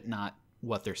talking but not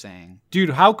what they're saying.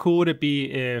 Dude, how cool would it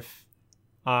be if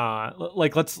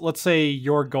like let's say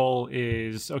your goal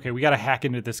is, okay, we got to hack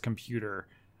into this computer.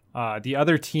 The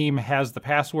other team has the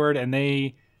password and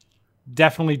they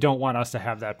definitely don't want us to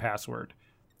have that password.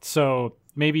 So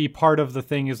maybe part of the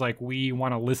thing is like we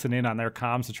want to listen in on their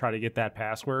comms to try to get that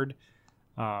password.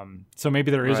 So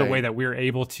maybe there is a Right. way that we're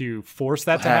able to force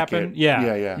that to Hack happen. it.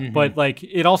 Yeah. Yeah. But like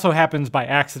it also happens by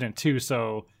accident too.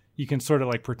 So you can sort of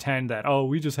like pretend that, oh,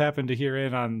 we just happened to hear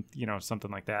in on,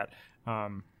 something like that.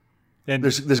 And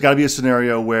There's got to be a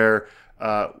scenario where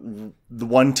the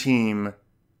one team,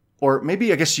 or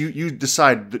maybe I guess you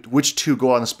decide which two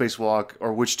go on the spacewalk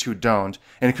or which two don't,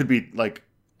 and it could be like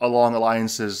along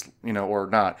alliances, or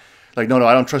not. Like, no,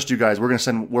 I don't trust you guys. We're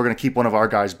gonna keep one of our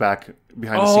guys back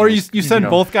behind the scenes. or you send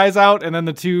both guys out, and then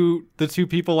the two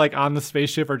people like on the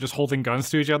spaceship are just holding guns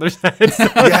to each other's heads.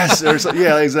 Yes,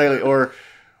 yeah, exactly.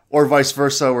 Or vice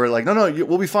versa, where like, no,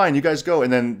 we'll be fine. You guys go,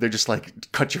 and then they just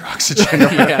like cut your oxygen.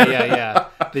 yeah.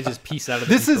 They just piece out of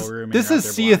the control room. This and is you're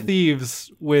out Sea there of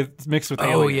Thieves mixed with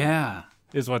blind. Alien. Oh yeah,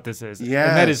 is what this is. Yes,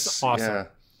 and that is awesome. yeah.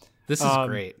 this is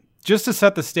great. Just to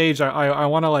set the stage, I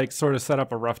want to like sort of set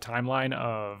up a rough timeline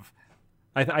of.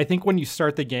 I think when you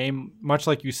start the game, much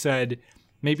like you said,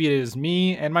 maybe it is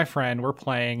me and my friend, we're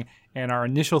playing, and our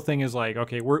initial thing is like,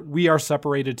 okay, we are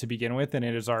separated to begin with, and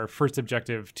it is our first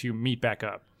objective to meet back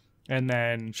up. And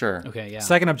then Sure. Okay, yeah.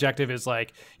 second objective is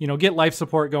like, get life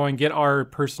support going, get our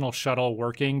personal shuttle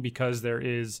working, because there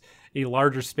is a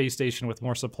larger space station with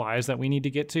more supplies that we need to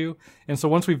get to. And so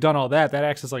once we've done all that, that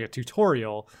acts as like a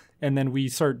tutorial. And then we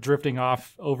start drifting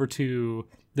off over to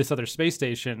this other space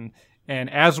station. And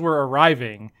as we're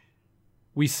arriving,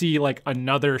 we see like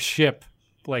another ship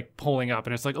like pulling up,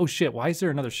 and it's like, oh shit, why is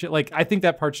there another ship? Like, I think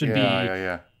that part should be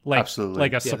Yeah. like, Absolutely.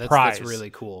 like a Yeah, surprise. that's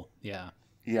really cool. Yeah.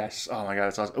 Yes. Oh my god,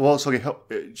 that's awesome. Well, so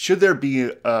okay, should there be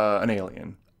an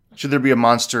alien? Should there be a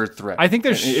monster threat? I think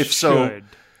there If should. so,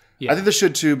 Yeah. I think there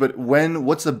should too. But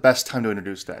what's the best time to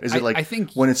introduce that? Is it like I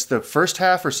think when it's the first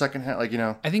half or second half? Like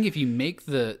I think if you make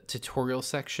the tutorial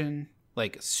section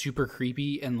like super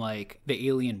creepy and like the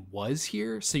alien was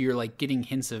here, so you're like getting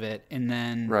hints of it, and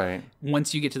then right.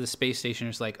 once you get to the space station,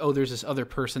 it's like, oh, there's this other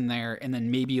person there, and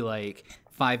then maybe like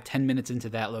 5-10 minutes into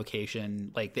that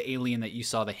location, like the alien that you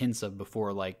saw the hints of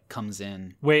before like comes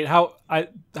in. Wait, how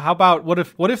about what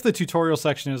if the tutorial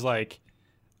section is like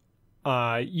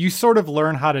you sort of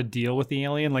learn how to deal with the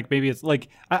alien? Like maybe it's like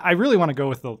I really want to go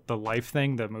with the Life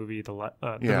thing, the movie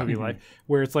movie Life,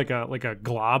 where it's like a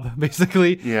glob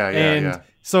basically. Yeah.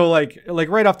 So like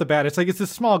right off the bat, it's like it's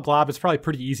this small glob. It's probably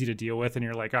pretty easy to deal with, and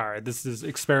you're like, all right, this is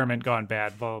experiment gone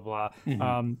bad. Blah blah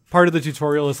blah. Part of the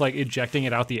tutorial is like ejecting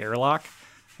it out the airlock.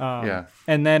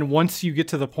 And then once you get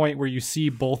to the point where you see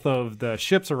both of the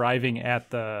ships arriving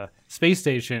at the space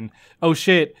station, oh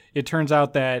shit, it turns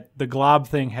out that the glob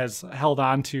thing has held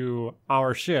on to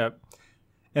our ship.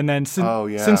 And then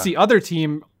since the other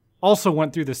team also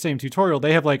went through the same tutorial,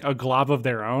 they have like a glob of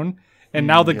their own. And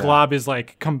now the glob is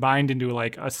like combined into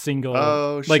like a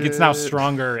single, like it's now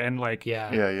stronger and like,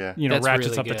 Yeah. That's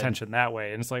ratchets really up the good. tension that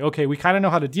way. And it's like, okay, we kind of know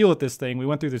how to deal with this thing. We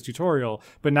went through this tutorial,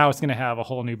 but now it's going to have a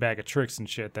whole new bag of tricks and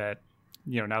shit that,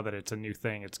 now that it's a new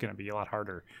thing, it's going to be a lot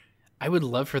harder. I would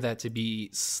love for that to be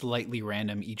slightly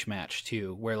random each match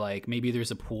too, where like maybe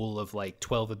there's a pool of like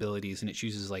 12 abilities and it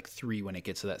chooses like 3 when it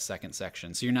gets to that second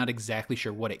section. So you're not exactly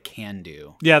sure what it can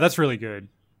do. Yeah, that's really good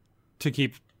to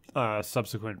keep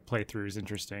subsequent playthroughs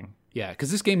interesting. Yeah, because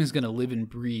this game is going to live and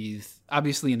breathe,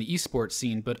 obviously in the esports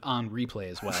scene, but on replay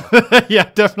as well. Yeah,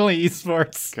 definitely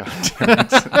esports. God damn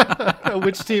it.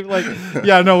 Which team? Like,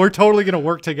 yeah, no, we're totally going to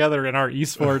work together in our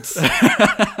esports.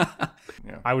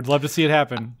 I would love to see it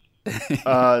happen.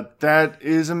 That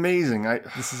is amazing.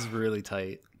 This is really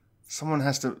tight. Someone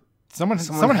has to. Someone has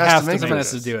has to to make make Someone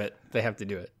this. has to do it. They have to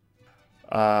do it.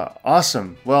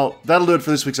 Awesome. Well, that'll do it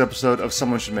for this week's episode of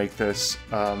Someone Should Make This.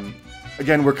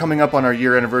 Again, we're coming up on our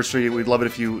year anniversary. We'd love it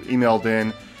if you emailed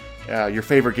in your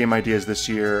favorite game ideas this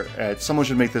year at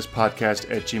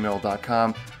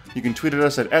someoneshouldmakethispodcast@gmail.com. You can tweet at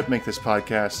us at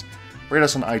 @MakeThisPodcast. Rate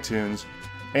us on iTunes.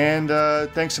 And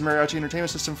thanks to Mariachi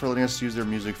Entertainment System for letting us use their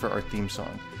music for our theme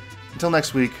song. Until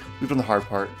next week, we've done the hard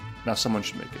part. Now someone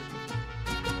should make it.